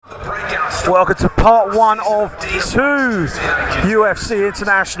Welcome to part one of two UFC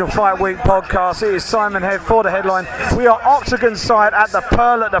International Fight Week podcasts. It is Simon Head for the headline. We are Octagon side at the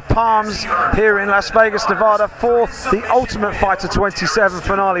Pearl at the Palms here in Las Vegas, Nevada for the Ultimate Fighter 27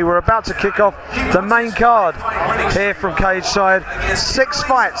 finale. We're about to kick off the main card here from cage side. 6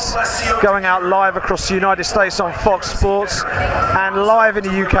 fights going out live across the United States on Fox Sports and live in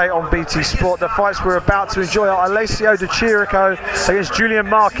the UK on BT Sport. The fights we're about to enjoy are Alessio Di Chirico against Julian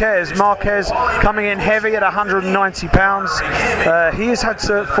Marquez. Marquez coming in heavy at 190 pounds. He has had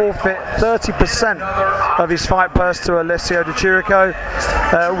to forfeit 30% of his fight purse to Alessio Di Chirico.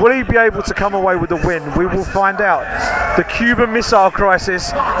 Will he be able to come away with the win? We will find out. The Cuban Missile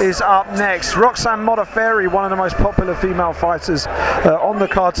Crisis is up next. Roxanne Modafferi, one of the most popular female fighters on the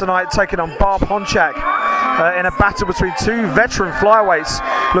card tonight, taking on Barb Honchak in a battle between two veteran flyweights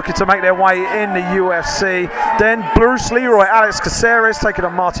looking to make their way in the UFC. Then Bruce Leroy, Alex Caceres taking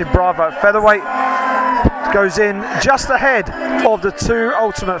on Martin Bravo at featherweight. Goes in just ahead of the two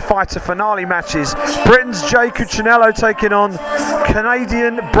Ultimate Fighter finale matches. Britain's Jay Cuccinello taking on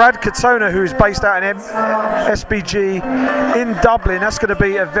Canadian Brad Katona, who is based out in SBG in Dublin. That's going to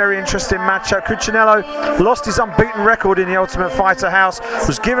be a very interesting matchup. Cuccinello lost his unbeaten record in the Ultimate Fighter house,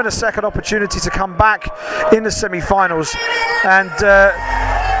 was given a second opportunity to come back in the semi-finals, and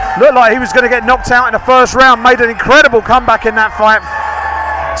looked like he was going to get knocked out in the first round. Made an incredible comeback in that fight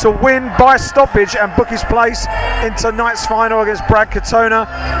to win by stoppage and book his place in tonight's final against Brad Katona.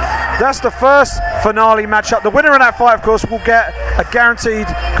 That's the first finale matchup. The winner of that fight, of course, will get a guaranteed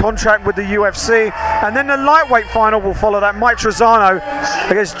contract with the UFC. And then the lightweight final will follow that. Mike Trezano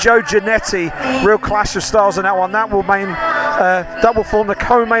against Joe Giannetti. Real clash of styles in that one. That will form the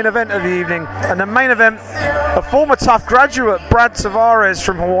co-main event of the evening. And the main event, a former TUF graduate, Brad Tavares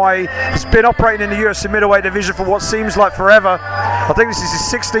from Hawaii, has been operating in the UFC middleweight division for what seems like forever. I think this is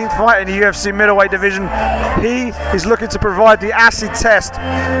his 16th fight in the UFC middleweight division. He is looking to provide the acid test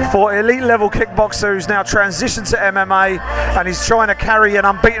for elite level kickboxer who's now transitioned to MMA, and he's trying to carry an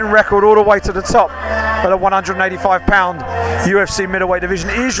unbeaten record all the way to the top of the 185 pound UFC middleweight division.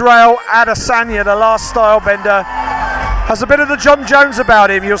 Israel Adesanya, the last style bender, has a bit of the John Jones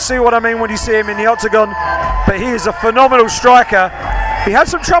about him. You'll see what I mean when you see him in the octagon, but he is a phenomenal striker. He had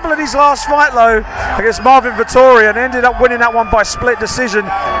some trouble in his last fight though against Marvin Vettori and ended up winning that one by split decision.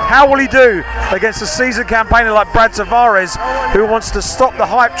 How will he do against a seasoned campaigner like Brad Tavares, who wants to stop the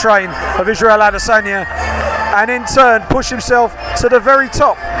hype train of Israel Adesanya and in turn push himself to the very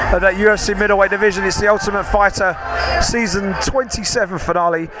top of that UFC middleweight division? It's the Ultimate Fighter season 27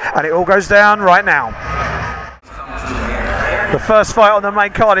 finale, and it all goes down right now. The first fight on the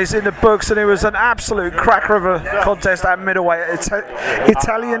main card is in the books, and it was an absolute cracker of a contest at middleweight.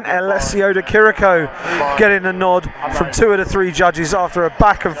 Italian Alessio Di Chirico getting a nod from 2 of the 3 judges after a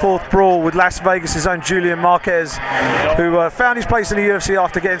back and forth brawl with Las Vegas' own Julian Marquez, who found his place in the UFC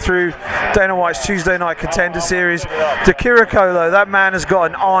after getting through Dana White's Tuesday Night Contender Series. Di Chirico, though, that man has got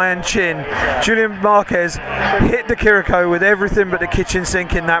an iron chin. Julian Marquez hit Di Chirico with everything but the kitchen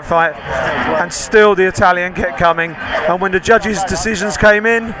sink in that fight, and still the Italian kept coming. And when the judges' decisions came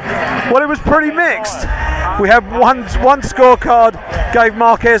in, well, it was pretty mixed. We had one scorecard gave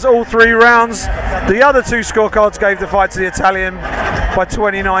Marquez all 3 rounds. The other 2 scorecards gave the fight to the Italian by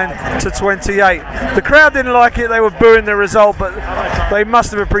 29-28. The crowd didn't like it. They were booing the result, but they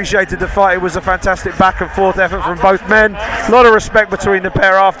must have appreciated the fight. It was a fantastic back and forth effort from both men. A lot of respect between the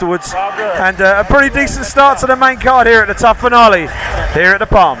pair afterwards, and a pretty decent start to the main card here at the TUF finale here at the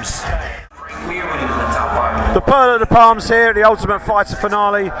Palms. The Pearl of the Palms here at the Ultimate Fighter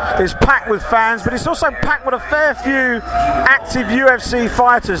finale is packed with fans, but it's also packed with a fair few active UFC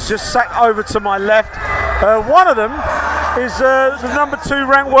fighters just sat over to my left. One of them is the number 2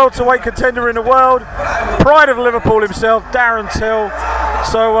 ranked welterweight contender in the world, pride of Liverpool himself, Darren Till.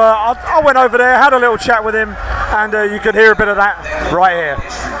 So I went over there, had a little chat with him, and you can hear a bit of that right here.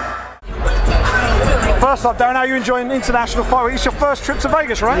 First up, Darren, how are you enjoying International Fight Week? It's your first trip to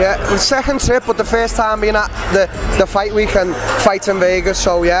Vegas, right? Yeah, the second trip, but the first time being at the fight week and fight in Vegas,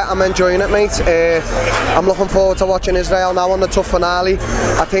 so yeah, I'm enjoying it, mate. I'm looking forward to watching Israel now on the TUF finale.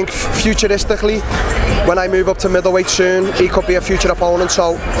 I think futuristically, when I move up to middleweight soon, he could be a future opponent,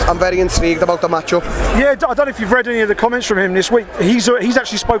 so I'm very intrigued about the matchup. Yeah, I don't know if you've read any of the comments from him this week. He's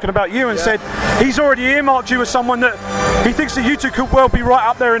actually spoken about you and said he's already earmarked you as someone that he thinks that you two could well be right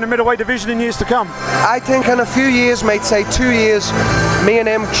up there in the middleweight division in years to come. I think in a few years, mate, say 2 years, me and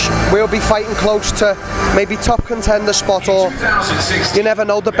him will be fighting close to maybe top contender spot, or you never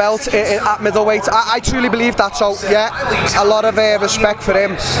know, the belt at middleweight. I truly believe that, so yeah, a lot of respect for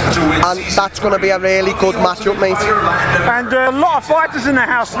him, and that's going to be a really really good matchup, mate. And a lot of fighters in the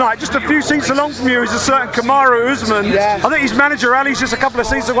house tonight. Just a few seats along from you is a certain Kamaru Usman. Yeah. I think his manager Ali's just a couple of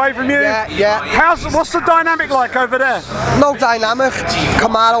seats away from you. Yeah. What's the dynamic like over there? No dynamic.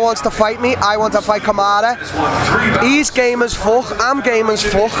 Kamara wants to fight me, I want to fight Kamara. He's game as fuck, I'm game as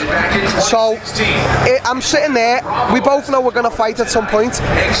fuck. So I'm sitting there, we both know we're going to fight at some point,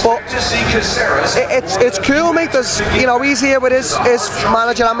 but it's cool, mate. There's, you know, he's here with his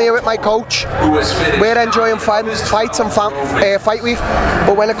manager, I'm here with my coach. We're enjoying fights and fight week,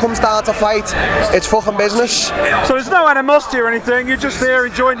 but when it comes down to fight, it's fucking business. So there's no animosity or anything, you're just there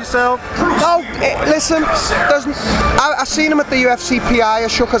enjoying yourself? No, listen, I seen him at the UFC PI, I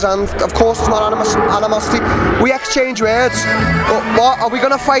shook his hand. Of course there's not animosity. We exchange words. But what, are we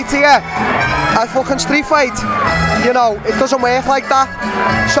going to fight here? A fucking street fight? You know, it doesn't work like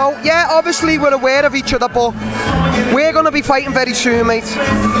that. So yeah, obviously we're aware of each other, but we're going to be fighting very soon, mate.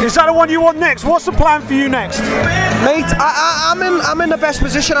 Is that the one you want next? What's the plan for you next? Mate, I'm in the best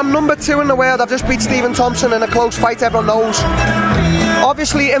position. I'm number 2 in the world. I've just beat Stephen Thompson in a close fight, everyone knows.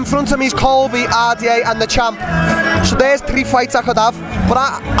 Obviously in front of me is Colby, RDA and the champ. So there's 3 fights I could have.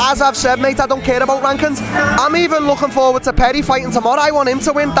 But as I've said, mate, I don't care about rankings. I'm even looking forward to Perry fighting tomorrow. I want him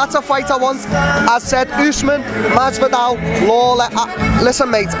to win. That's a fight I want. As said, Usman, Masvidal, Lawler. Listen,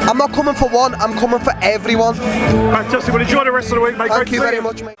 mate, I'm not coming for one. I'm coming for everyone. Fantastic. Well, enjoy the rest of the week, mate. Thank you very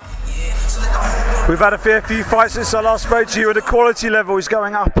much, mate. We've had a fair few fights since I last spoke to you, and the quality level is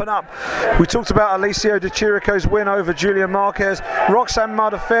going up and up. We talked about Alicio Di Chirico's win over Julian Marquez. Roxanne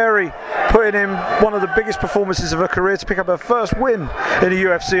Modafferi putting in one of the biggest performances of her career to pick up her first win in the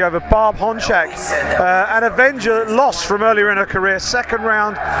UFC over Barb Honchak. An Avenger lost from earlier in her career, second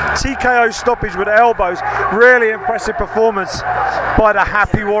round TKO stoppage with elbows. Really impressive performance by the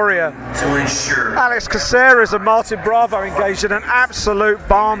Happy Warrior. Alex Caceres and Martin Bravo engaged in an absolute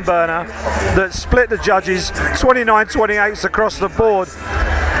barn burner that split the judges 29-28 across the board,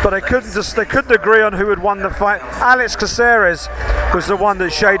 but they couldn't agree on who had won the fight. Alex Caceres was the one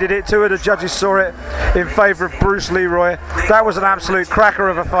that shaded it. 2 of the judges saw it in favour of Bruce Leroy. That was an absolute cracker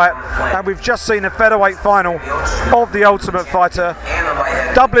of a fight, and we've just seen the featherweight final of The Ultimate Fighter.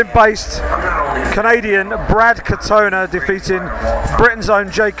 Dublin-based Canadian Brad Katona defeating Britain's own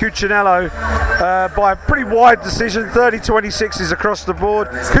Jay Cuccinello by a pretty wide decision, 30-26s across the board.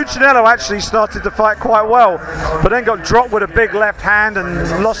 Cuccinello actually started the fight quite well, but then got dropped with a big left hand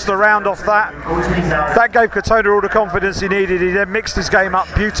and lost the round off that. That gave Katona all the confidence he needed. He then mixed his game up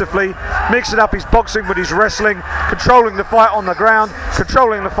beautifully, mixing up his boxing with his wrestling, controlling the fight on the ground,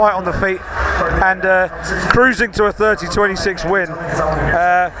 controlling the fight on the feet, and cruising to a 30-26 win.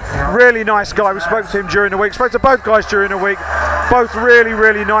 Really nice guy. We spoke to him during the week, spoke to both guys during the week. Both really,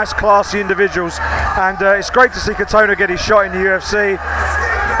 really nice, classy individuals, and it's great to see Katona get his shot in the UFC.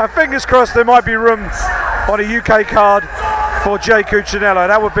 And fingers crossed there might be room on a UK card for Jay Cuccinello.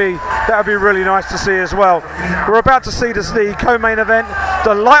 That would be really nice to see as well. We're about to see the co-main event,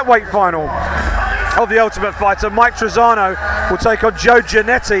 the lightweight final of The Ultimate Fighter. Mike Trezano will take on Joe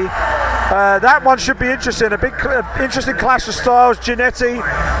Giannetti. That one should be interesting. A big, interesting clash of styles. Giannetti,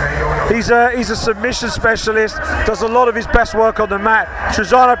 he's a submission specialist. Does a lot of his best work on the mat.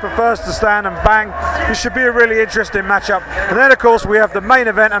 Trezano prefers to stand and bang. This should be a really interesting matchup. And then, of course, we have the main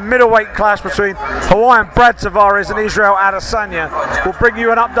event, a middleweight clash between Hawaiian Brad Tavares and Israel Adesanya. We'll bring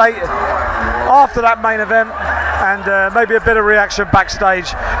you an update after that main event, and maybe a bit of reaction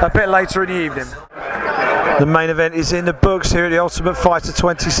backstage a bit later in the evening. The main event is in the books here at the Ultimate Fighter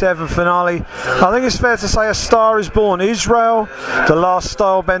 27 finale. I think it's fair to say a star is born. Israel, the last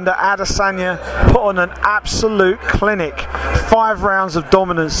style bender, Adesanya, put on an absolute clinic. 5 rounds of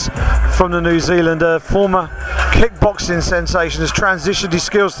dominance from the New Zealander. Former kickboxing sensation has transitioned his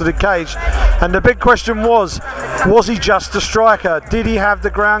skills to the cage. And the big question was he just a striker? Did he have the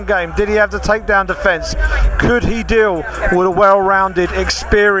ground game? Did he have the takedown defense? Could he deal with a well-rounded,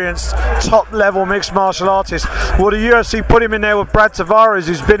 experienced, top-level mixed martial artist? Well, the UFC put him in there with Brad Tavares,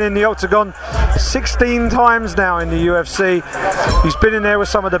 who's been in the octagon 16 times now in the UFC. He's been in there with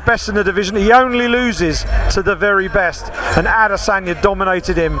some of the best in the division. He only loses to the very best, and Adesanya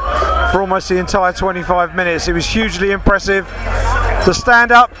dominated him for almost the entire 25 minutes. It was hugely impressive. The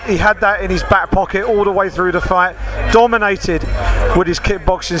stand-up, he had that in his back pocket all the way through the fight. Dominated with his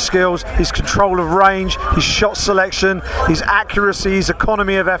kickboxing skills, his control of range, his shot selection, his accuracy, his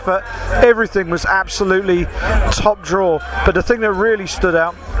economy of effort. Everything was absolutely top draw. But the thing that really stood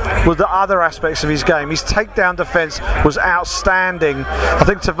out was the other aspects of his game. His takedown defense was outstanding. I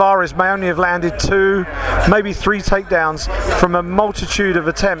think Tavares may only have landed 2, maybe 3 takedowns from a multitude of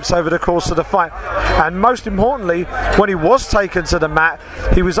attempts over the course of the fight. And most importantly, when he was taken to the mat,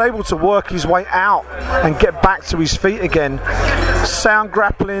 he was able to work his way out and get back to his feet again. Sound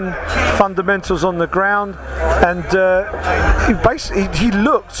grappling, fundamentals on the ground, and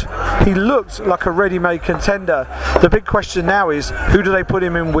he looked like a ready-made contender. The big question now is, who do they put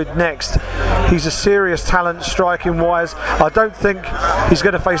him in with next? He's a serious talent striking-wise. I don't think he's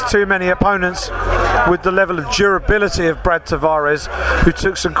going to face too many opponents with the level of durability of Brad Tavares, who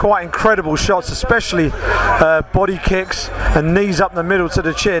took some quite incredible shots, especially body kicks and knees up the middle to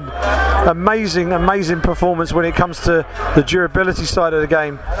the chin. Amazing performance when it comes to the durability side of the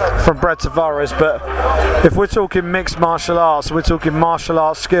game from Brad Tavares. But if we're talking mixed martial arts, we're talking martial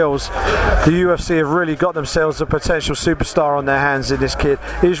arts skills, the UFC have really got themselves a potential superstar on their hands in this kid.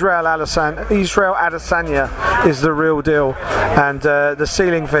 Israel Adesanya is the real deal, and the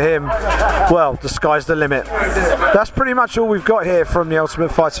ceiling for him, well, the sky's the limit. That's pretty much all we've got here from the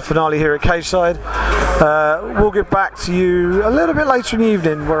Ultimate Fighter finale here at Cageside. We'll get back to you a little bit later in the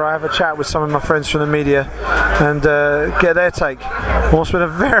evening, where I have a chat with some of my friends from the media and get their take. Well, it's been a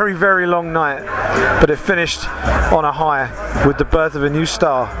very, very long night, but it finished on a high with the birth of a new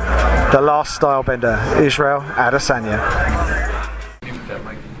star, the last stylebender, Israel Adesanya.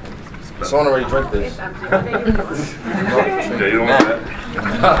 Someone already drank this. Yeah, you don't want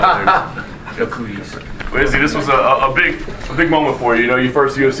that. Your cooties. Well, Izzy, this was a big moment for you. You know, your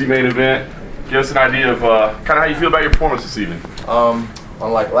first UFC main event. Give us an idea of kind of how you feel about your performance this evening.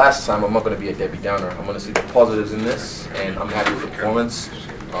 Unlike last time, I'm not going to be a Debbie Downer. I'm going to see the positives in this, and I'm happy with the performance.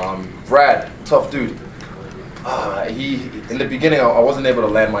 Brad, tough dude. In the beginning, I wasn't able to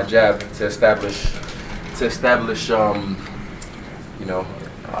land my jab to establish. You know,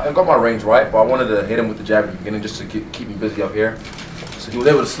 I got my range right, but I wanted to hit him with the jab in the beginning just to keep me busy up here. So he was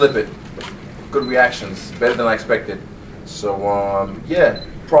able to slip it. Good reactions, better than I expected. So yeah,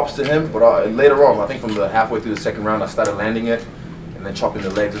 props to him. But later on, I think from the halfway through the second round, I started landing it and then chopping the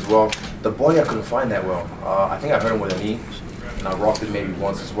legs as well. The body I couldn't find that well. I think I hurt him with a knee, and I rocked it maybe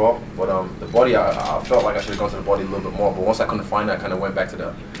once as well. But the body, I felt like I should have gone to the body a little bit more. But once I couldn't find it, I kind of went back to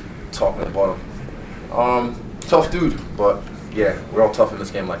the top and the bottom. Tough dude, but yeah, we're all tough in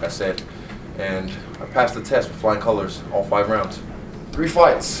this game, like I said. And I passed the test with flying colors, all 5 rounds. 3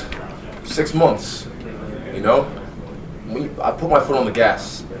 fights, 6 months, you know? I put my foot on the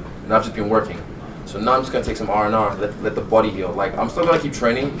gas, and I've just been working. So now I'm just gonna take some R&R, let the body heal. Like, I'm still gonna keep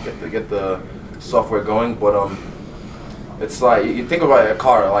training, get the software going, but it's like, you think about a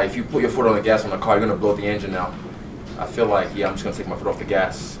car, like if you put your foot on the gas on a car, you're gonna blow the engine out. I feel like, yeah, I'm just gonna take my foot off the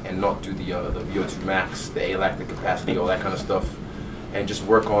gas and not do the VO2 max, the alactic capacity, all that kind of stuff, and just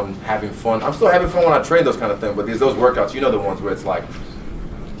work on having fun. I'm still having fun when I train those kind of things, but there's those workouts, you know, the ones where it's like,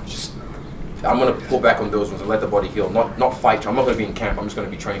 just, I'm gonna pull back on those ones and let the body heal, not fight. I'm not gonna be in camp. I'm just gonna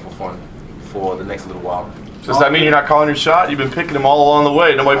be training for fun for the next little while. Does that mean you're not calling your shot? You've been picking them all along the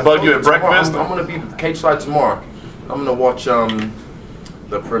way. Nobody bugged you at breakfast? I'm gonna be Cageside tomorrow. I'm gonna watch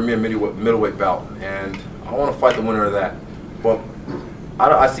the premier middleweight bout, and I want to fight the winner of that. But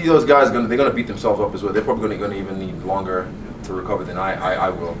I see those guys they're gonna beat themselves up as well. They're probably gonna even need longer to recover than I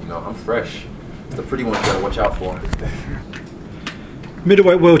will. You know, I'm fresh. It's the pretty ones you gotta watch out for.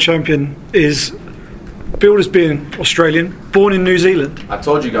 Middleweight world champion is billed as being Australian, born in New Zealand. I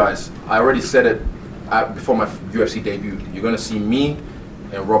told you guys. I already said it before my UFC debut. You're gonna see me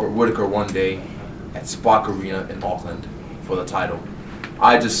and Robert Whittaker one day at Spark Arena in Auckland for the title.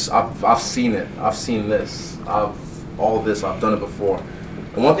 I've seen it. I've seen this. All this. I've done it before.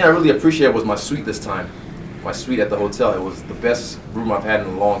 And one thing I really appreciated was my suite this time. My suite at the hotel. It was the best room I've had in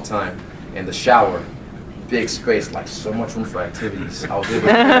a long time. And the shower, big space, like so much room for activities. I was able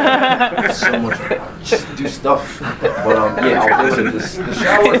to so much just do stuff. But yeah, I was able to. The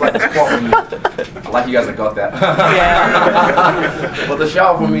shower is like the spot for me. I like you guys that got that. Yeah. But the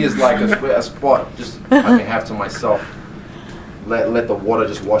shower for me is like a spot just I can have to myself. Let the water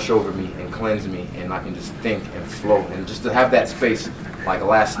just wash over me and cleanse me, and I can just think and flow, and just to have that space, like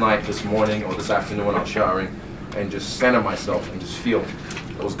last night, this morning, or this afternoon when I was showering, and just center myself and just feel.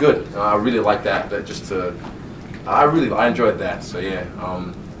 It was good. I really like that. I enjoyed that. So yeah,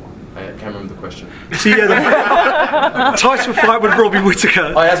 I can't remember the question. See, yeah, the title fight with Robbie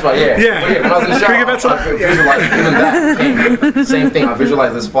Whittaker. Oh, that's right. Yeah. Yeah. When I was in the shower, I visualized even that. Same thing. I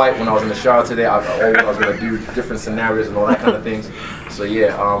visualized this fight when I was in the shower today. I was gonna do different scenarios and all that kind of things. So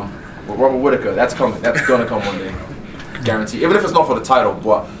yeah, with Robert Whittaker, that's coming. That's gonna come one day, guaranteed. Even if it's not for the title,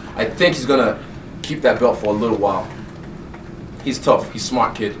 but I think he's gonna keep that belt for a little while. He's tough. He's a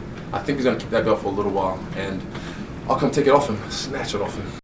smart kid. I think he's going to keep that belt for a little while, and I'll come take it off him, snatch it off him.